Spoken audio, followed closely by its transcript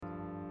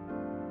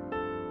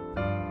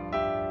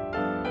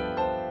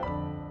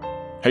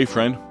Hey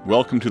friend,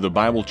 welcome to the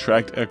Bible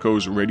Tract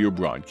Echoes radio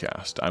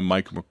broadcast. I'm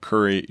Mike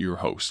McCurry, your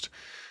host.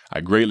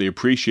 I greatly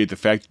appreciate the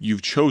fact that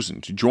you've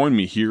chosen to join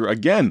me here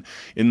again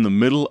in the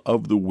middle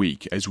of the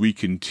week as we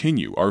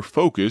continue our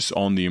focus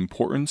on the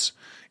importance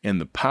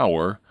and the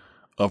power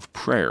of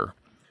prayer.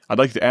 I'd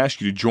like to ask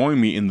you to join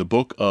me in the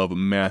book of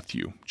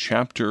Matthew,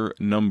 chapter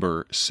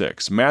number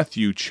 6.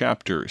 Matthew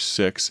chapter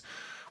 6.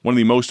 One of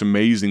the most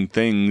amazing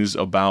things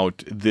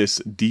about this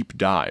deep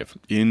dive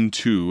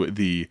into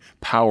the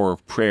power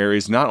of prayer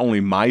is not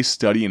only my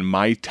study and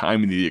my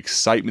time and the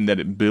excitement that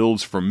it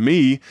builds for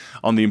me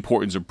on the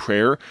importance of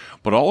prayer,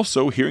 but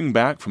also hearing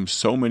back from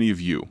so many of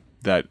you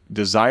that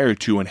desire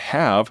to and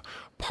have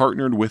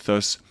partnered with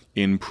us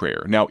in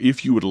prayer. Now,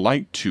 if you would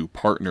like to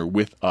partner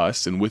with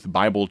us and with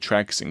Bible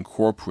Tracts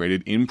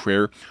Incorporated in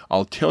prayer,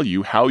 I'll tell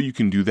you how you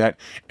can do that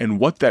and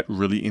what that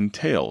really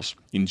entails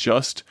in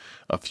just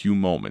a few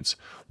moments.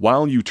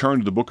 While you turn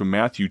to the book of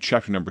Matthew,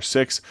 chapter number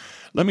 6,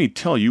 let me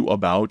tell you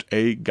about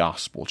a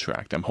gospel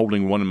tract. I'm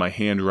holding one in my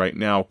hand right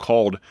now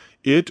called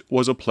It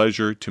Was a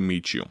Pleasure to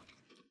Meet You.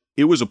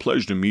 It Was a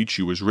Pleasure to Meet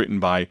You was written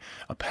by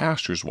a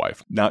pastor's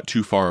wife not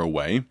too far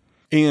away.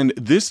 And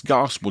this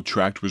gospel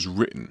tract was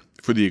written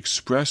for the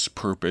express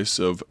purpose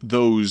of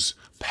those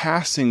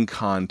passing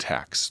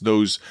contacts,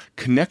 those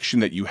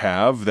connections that you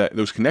have that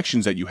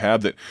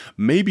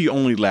maybe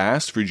only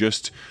last for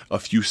just a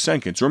few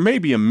seconds, or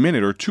maybe a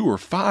minute or two or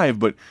five,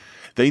 but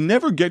they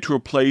never get to a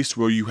place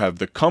where you have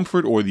the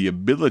comfort or the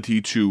ability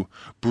to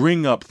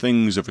bring up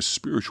things of a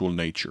spiritual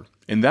nature.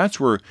 And that's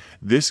where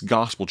this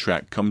gospel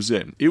tract comes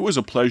in. It was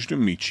a pleasure to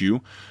meet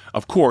you,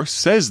 of course,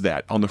 says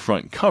that on the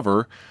front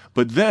cover,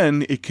 but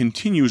then it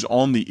continues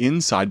on the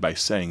inside by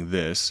saying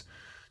this: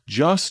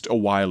 just a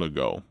while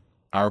ago,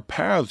 our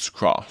paths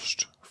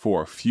crossed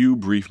for a few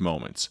brief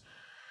moments.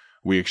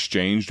 We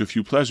exchanged a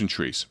few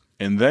pleasantries,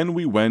 and then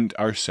we went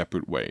our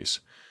separate ways.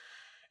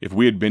 If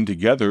we had been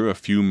together a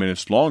few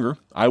minutes longer,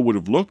 I would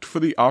have looked for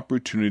the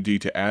opportunity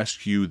to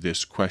ask you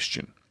this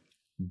question: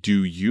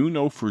 do you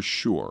know for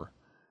sure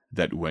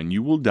that when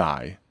you will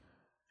die,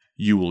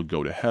 you will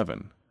go to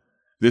heaven?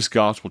 This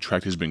gospel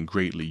tract has been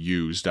greatly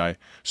used. I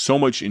so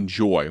much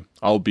enjoy.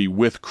 I'll be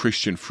with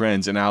Christian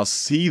friends and I'll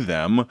see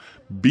them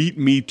beat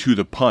me to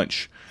the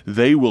punch.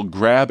 They will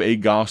grab a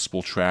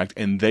gospel tract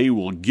and they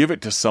will give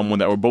it to someone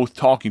that we're both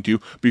talking to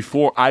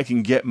before I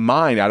can get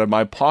mine out of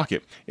my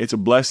pocket. It's a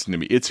blessing to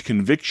me. It's a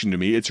conviction to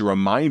me. It's a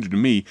reminder to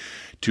me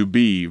to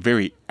be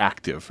very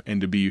active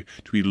and to be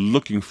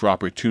looking for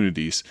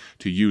opportunities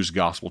to use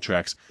gospel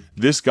tracts.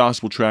 This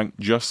gospel tract,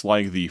 just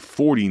like the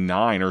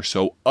 49 or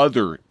so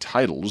other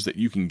titles that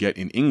you can get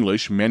in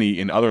English, many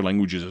in other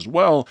languages as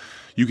well,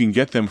 you can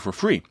get them for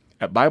free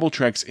at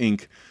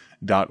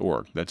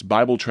BibleTractsInc.org. That's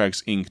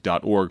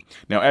BibleTractsInc.org.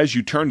 Now, as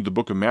you turn to the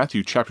book of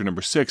Matthew, chapter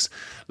number 6,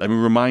 let me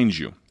remind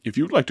you, if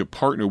you would like to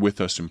partner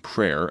with us in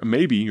prayer,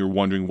 maybe you're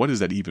wondering, what does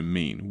that even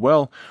mean?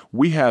 Well,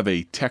 we have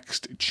a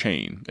text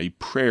chain, a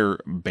prayer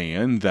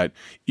band, that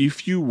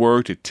if you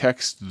were to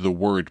text the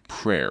word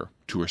prayer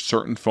to a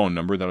certain phone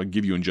number that I'll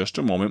give you in just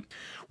a moment,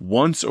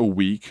 once a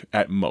week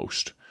at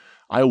most,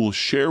 I will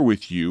share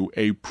with you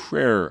a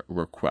prayer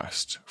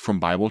request from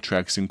Bible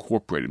Tracts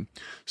Incorporated.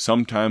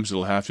 Sometimes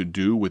it'll have to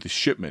do with the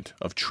shipment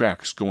of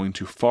tracts going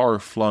to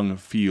far-flung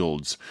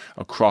fields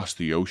across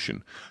the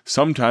ocean.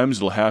 Sometimes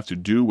it'll have to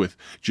do with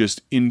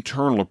just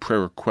internal prayer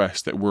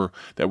requests that we're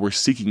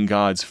seeking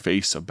God's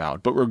face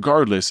about. But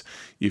regardless,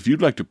 if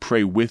you'd like to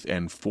pray with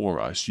and for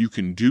us, you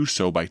can do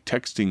so by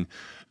texting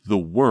the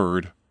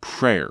word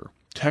prayer.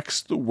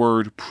 Text the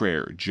word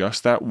prayer,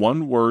 just that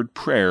one word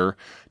prayer,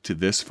 to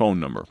this phone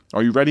number.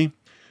 Are you ready?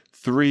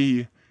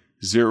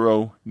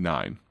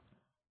 309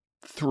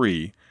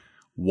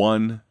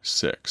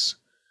 316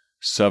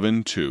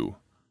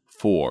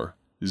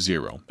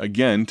 7240.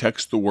 Again,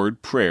 text the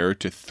word prayer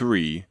to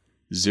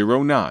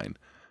 309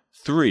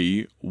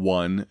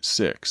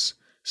 316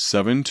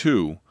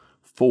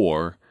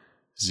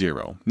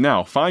 7240.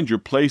 Now, find your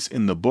place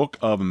in the book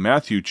of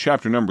Matthew,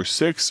 chapter number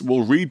 6.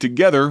 We'll read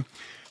together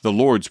the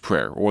Lord's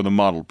Prayer, or the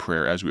model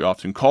prayer, as we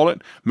often call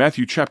it.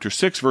 Matthew chapter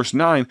 6, verse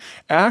 9,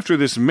 After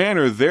this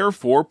manner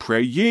therefore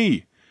pray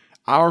ye,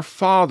 Our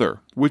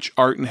Father, which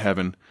art in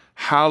heaven,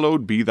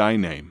 hallowed be thy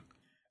name.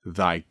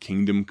 Thy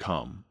kingdom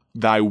come.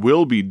 Thy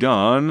will be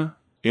done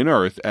in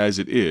earth as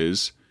it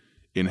is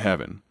in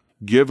heaven.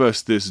 Give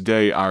us this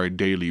day our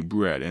daily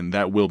bread, and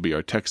that will be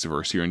our text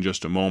verse here in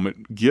just a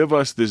moment. Give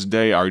us this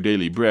day our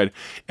daily bread,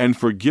 and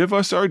forgive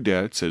us our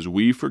debts as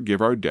we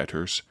forgive our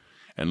debtors.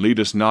 And lead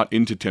us not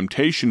into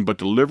temptation, but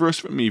deliver us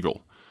from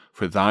evil.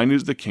 For thine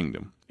is the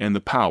kingdom, and the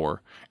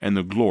power, and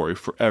the glory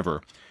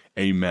forever.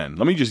 Amen.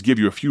 Let me just give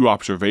you a few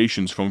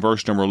observations from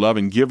verse number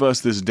 11. Give us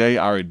this day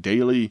our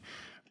daily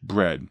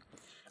bread.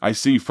 I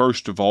see,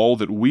 first of all,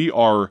 that we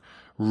are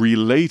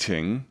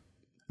relating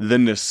the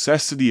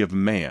necessity of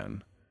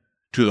man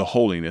to the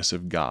holiness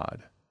of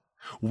God.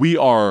 We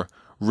are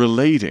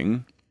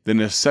relating the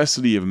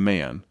necessity of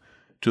man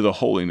to the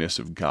holiness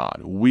of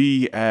God.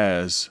 We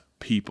as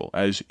people,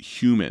 as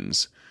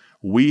humans,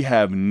 We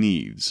have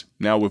needs.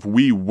 Now, if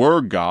we were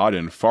God,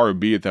 and far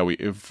be it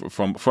that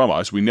from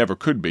us, we never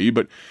could be,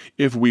 but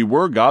if we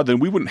were God, then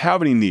we wouldn't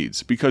have any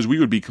needs because we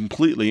would be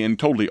completely and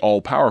totally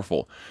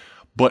all-powerful.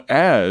 But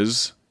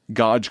as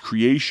God's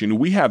creation,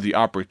 we have the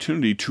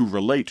opportunity to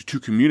relate, to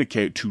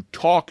communicate, to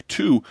talk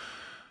to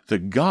the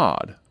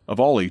God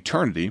of all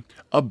eternity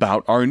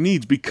about our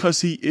needs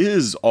because He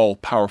is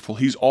all-powerful.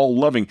 He's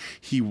all-loving.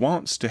 He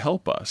wants to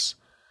help us.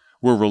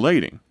 We're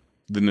relating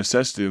the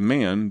necessity of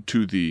man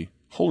to the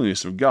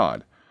holiness of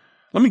God.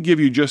 Let me give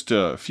you just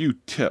a few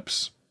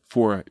tips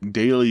for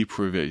daily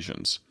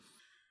provisions.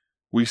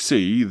 We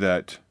see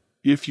that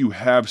if you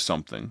have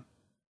something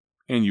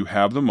and you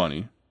have the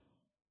money,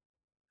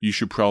 you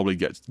should probably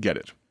get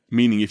it.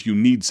 Meaning if you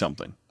need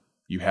something,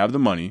 you have the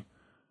money,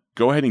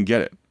 go ahead and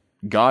get it.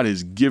 God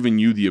has given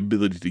you the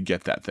ability to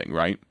get that thing,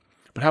 right?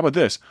 But how about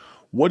this?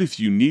 What if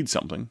you need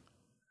something,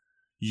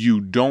 you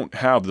don't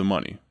have the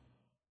money?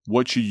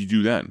 What should you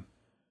do then?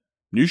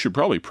 You should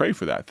probably pray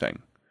for that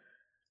thing.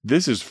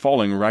 This is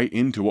falling right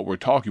into what we're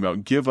talking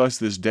about. Give us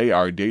this day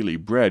our daily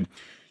bread.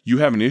 You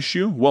have an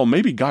issue? Well,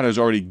 maybe God has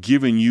already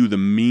given you the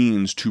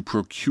means to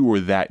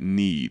procure that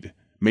need.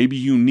 Maybe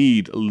you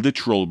need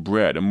literal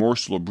bread, a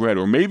morsel of bread,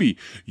 or maybe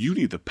you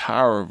need the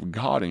power of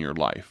God in your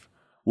life.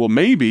 Well,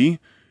 maybe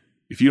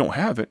if you don't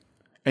have it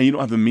and you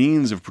don't have the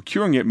means of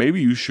procuring it, maybe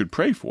you should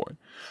pray for it.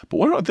 But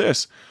what about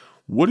this?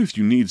 What if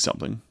you need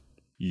something?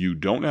 You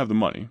don't have the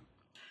money.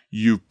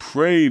 You've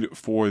prayed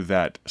for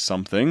that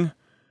something,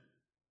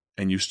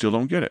 and you still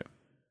don't get it.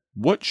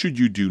 What should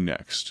you do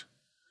next?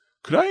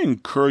 Could I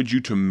encourage you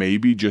to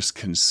maybe just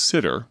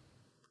consider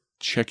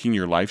checking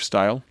your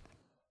lifestyle?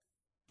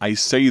 I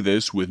say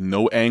this with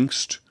no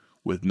angst,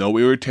 with no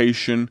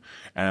irritation,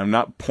 and I'm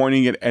not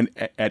pointing it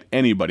at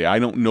anybody. I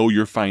don't know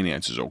your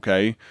finances,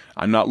 okay?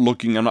 I'm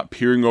not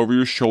peering over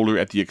your shoulder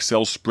at the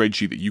Excel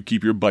spreadsheet that you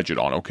keep your budget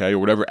on, okay? Or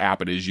whatever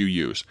app it is you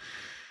use.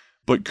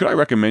 But could I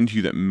recommend to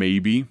you that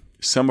maybe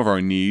some of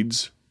our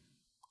needs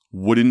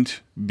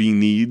wouldn't be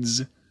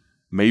needs?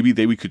 Maybe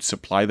we could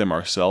supply them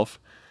ourselves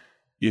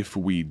if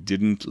we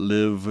didn't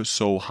live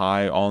so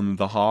high on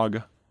the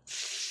hog.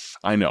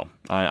 I know,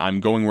 I'm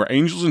going where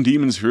angels and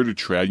demons fear to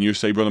tread, and you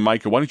say, Brother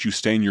Micah, why don't you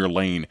stay in your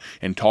lane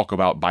and talk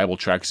about Bible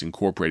Tracts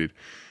Incorporated?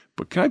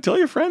 But can I tell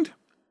you, friend,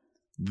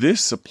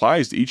 this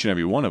applies to each and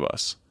every one of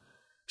us.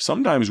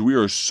 Sometimes we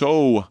are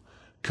so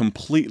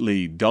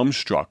completely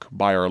dumbstruck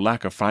by our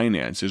lack of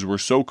finances. We're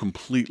so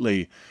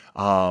completely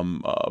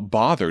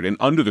bothered and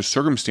under the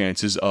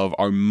circumstances of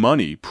our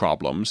money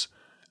problems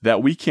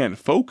that we can't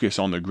focus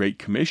on the Great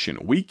Commission.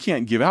 We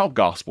can't give out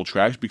gospel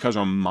tracts because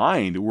our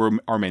mind,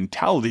 our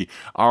mentality,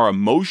 our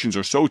emotions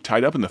are so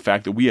tied up in the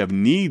fact that we have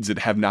needs that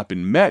have not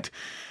been met.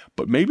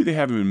 But maybe they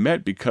haven't been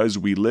met because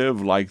we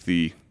live like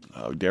the,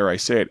 dare I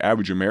say it,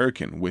 average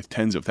American with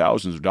tens of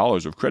thousands of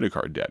dollars of credit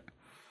card debt.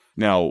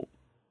 Now,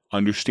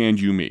 understand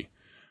you me.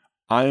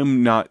 I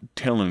am not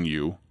telling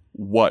you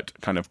what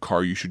kind of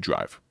car you should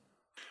drive.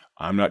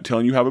 I'm not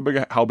telling you how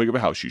big of a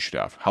house you should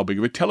have, how big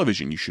of a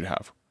television you should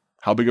have,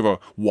 how big of a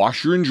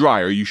washer and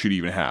dryer you should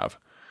even have.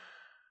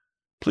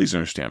 Please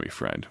understand me,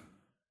 friend,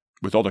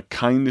 with all the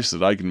kindness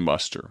that I can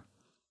muster,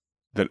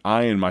 that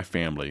I and my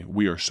family,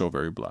 we are so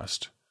very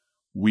blessed.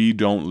 We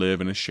don't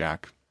live in a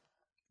shack.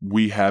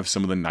 We have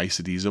some of the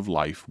niceties of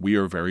life. We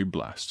are very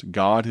blessed.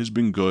 God has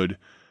been good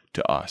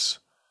to us.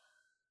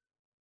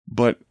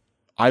 But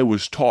I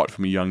was taught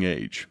from a young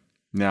age.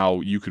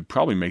 Now, you could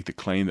probably make the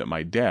claim that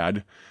my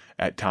dad,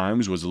 at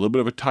times, was a little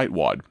bit of a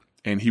tightwad,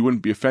 and he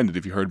wouldn't be offended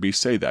if he heard me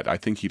say that. I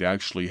think he'd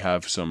actually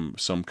have some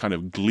kind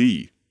of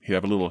glee. He'd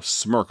have a little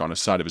smirk on the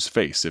side of his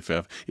face if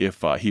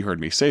he heard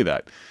me say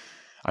that.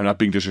 I'm not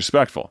being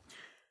disrespectful.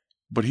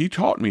 But he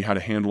taught me how to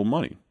handle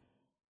money.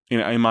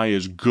 And am I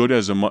as good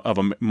of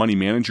a money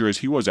manager as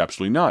he was?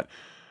 Absolutely not.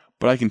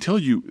 But I can tell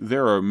you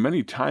there are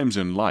many times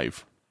in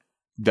life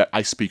that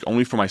I speak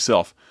only for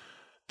myself,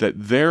 that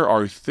there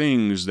are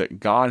things that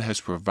God has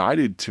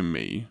provided to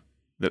me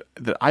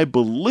that I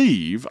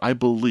believe, I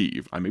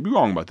may be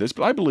wrong about this,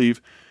 but I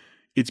believe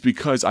it's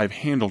because I've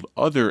handled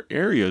other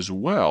areas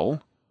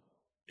well,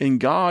 and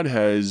God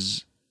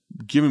has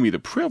given me the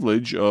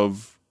privilege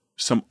of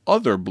some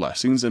other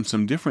blessings and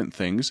some different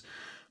things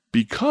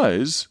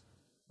because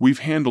we've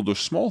handled the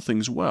small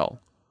things well.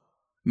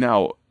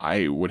 Now,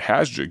 I would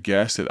hazard a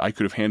guess that I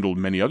could have handled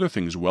many other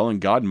things well,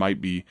 and God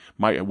might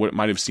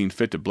have seen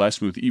fit to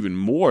bless me with even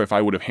more if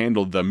I would have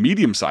handled the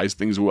medium-sized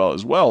things well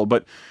as well.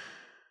 But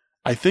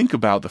I think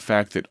about the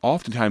fact that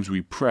oftentimes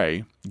we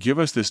pray, give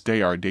us this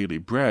day our daily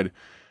bread,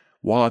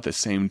 while at the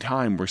same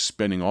time we're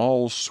spending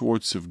all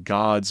sorts of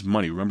God's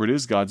money. Remember, it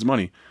is God's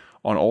money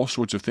on all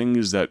sorts of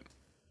things that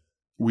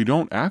we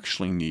don't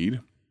actually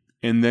need.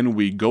 And then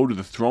we go to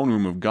the throne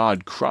room of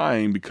God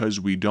crying because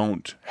we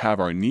don't have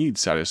our needs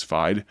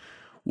satisfied,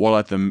 while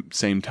at the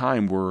same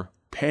time we're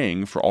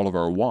paying for all of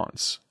our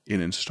wants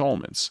in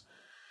installments.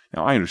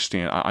 Now, I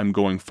understand I'm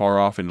going far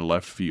off into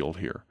left field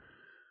here,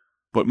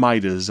 but my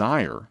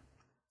desire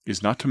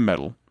is not to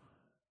meddle.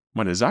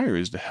 My desire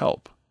is to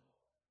help.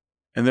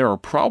 And there are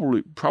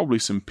probably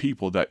some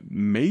people that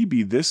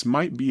maybe this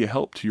might be a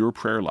help to your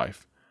prayer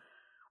life.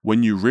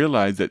 When you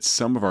realize that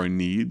some of our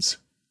needs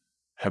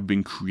have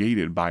been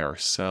created by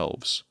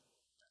ourselves,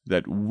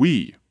 that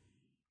we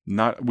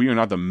are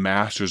not the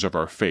masters of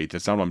our faith.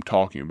 That's not what I'm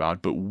talking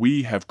about, but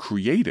we have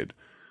created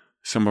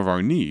some of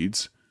our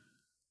needs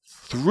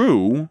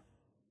through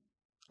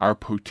our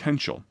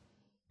potential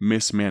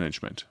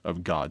mismanagement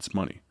of God's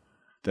money.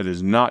 That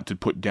is not to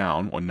put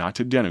down or not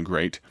to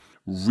denigrate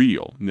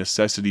real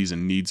necessities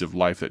and needs of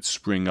life that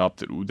spring up,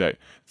 that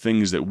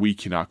things that we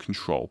cannot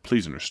control.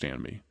 Please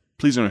understand me.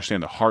 Please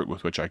understand the heart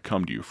with which I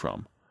come to you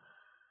from.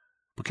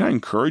 But can I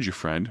encourage you,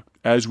 friend,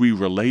 as we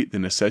relate the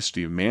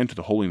necessity of man to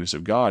the holiness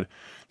of God,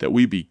 that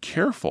we be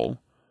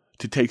careful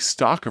to take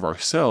stock of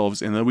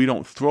ourselves and that we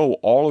don't throw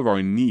all of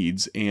our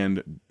needs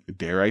and,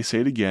 dare I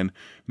say it again,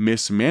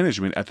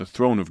 mismanagement at the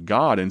throne of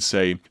God and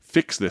say,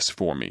 fix this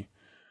for me.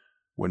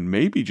 When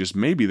maybe, just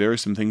maybe, there are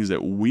some things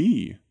that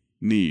we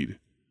need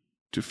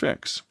to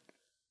fix.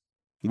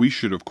 We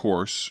should, of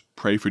course,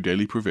 pray for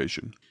daily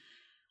provision.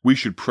 We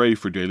should pray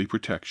for daily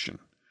protection.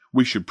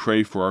 We should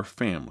pray for our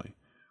family.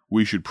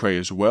 We should pray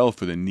as well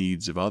for the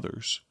needs of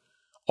others.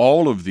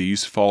 All of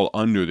these fall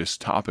under this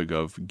topic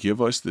of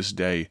give us this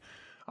day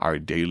our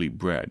daily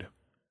bread.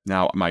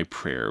 Now, my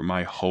prayer,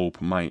 my hope,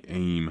 my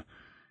aim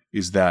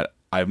is that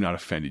I have not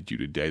offended you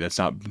today. That's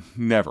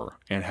never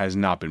and has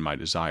not been my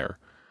desire.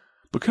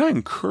 But can I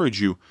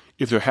encourage you,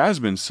 if there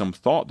has been some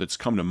thought that's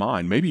come to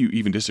mind, maybe you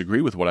even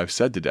disagree with what I've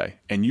said today,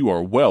 and you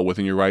are well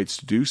within your rights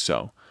to do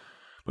so.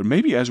 But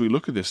maybe as we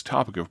look at this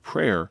topic of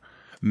prayer,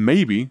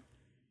 maybe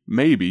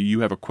you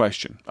have a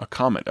question, a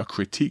comment, a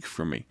critique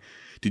from me.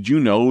 Did you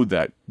know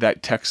that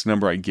text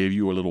number I gave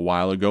you a little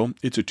while ago,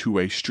 it's a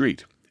two-way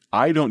street?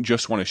 I don't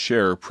just want to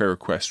share prayer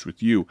requests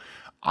with you.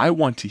 I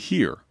want to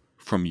hear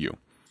from you.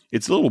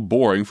 It's a little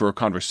boring for a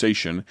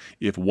conversation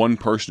if one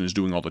person is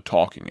doing all the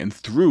talking. And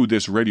through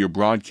this radio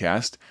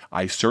broadcast,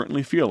 I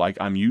certainly feel like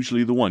I'm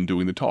usually the one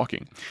doing the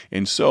talking.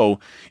 And so,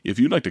 if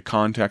you'd like to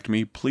contact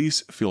me,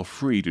 please feel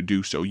free to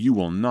do so. You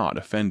will not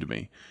offend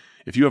me.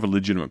 If you have a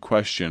legitimate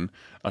question,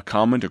 a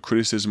comment, a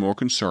criticism, or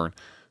concern,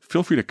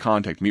 feel free to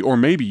contact me. Or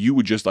maybe you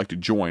would just like to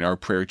join our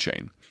prayer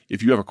chain.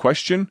 If you have a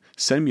question,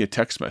 send me a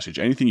text message,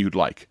 anything you'd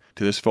like,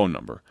 to this phone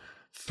number,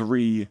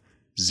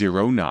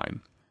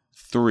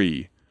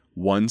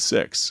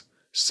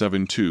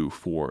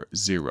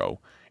 309-316-7240.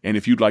 And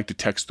if you'd like to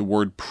text the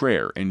word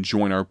prayer and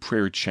join our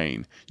prayer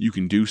chain, you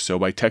can do so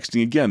by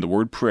texting again the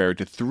word prayer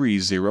to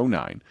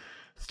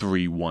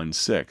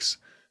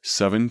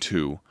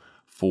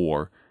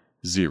 309-316-7240.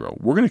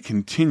 We're going to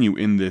continue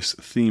in this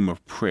theme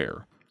of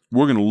prayer.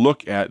 We're going to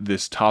look at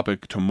this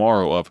topic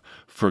tomorrow of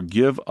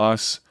forgive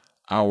us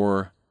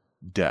our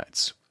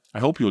debts. I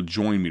hope you'll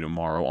join me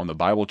tomorrow on the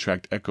Bible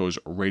Tract Echoes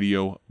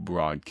radio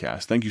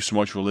broadcast. Thank you so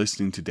much for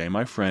listening today,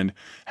 my friend.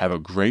 Have a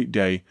great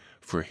day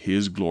for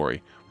His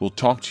glory. We'll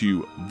talk to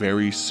you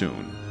very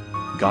soon.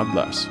 God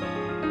bless.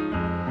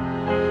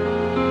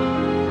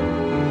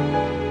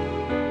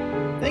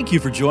 Thank you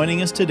for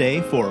joining us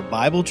today for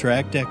Bible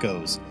Tract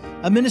Echoes,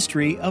 a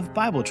ministry of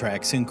Bible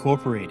Tracts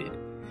Incorporated.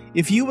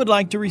 If you would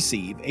like to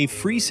receive a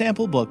free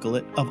sample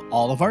booklet of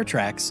all of our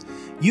tracts,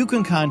 you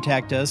can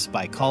contact us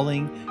by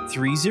calling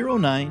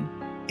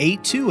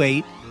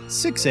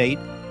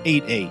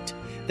 309-828-6888.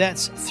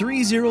 That's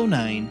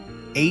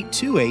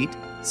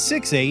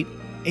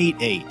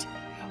 309-828-6888.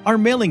 Our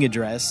mailing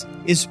address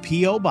is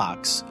P.O.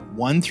 Box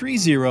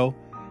 130,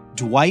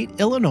 Dwight,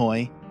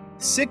 Illinois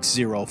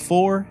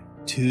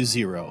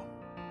 60420.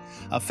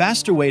 A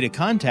faster way to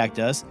contact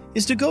us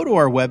is to go to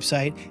our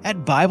website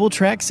at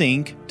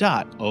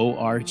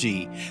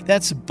BibleTractsInc.org.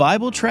 That's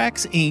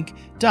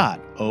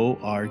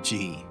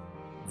BibleTractsInc.org.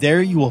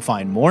 There you will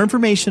find more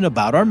information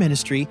about our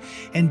ministry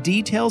and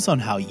details on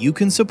how you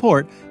can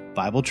support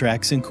Bible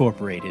Tracts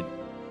Incorporated.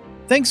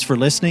 Thanks for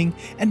listening,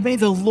 and may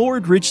the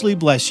Lord richly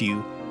bless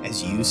you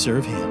as you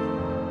serve Him.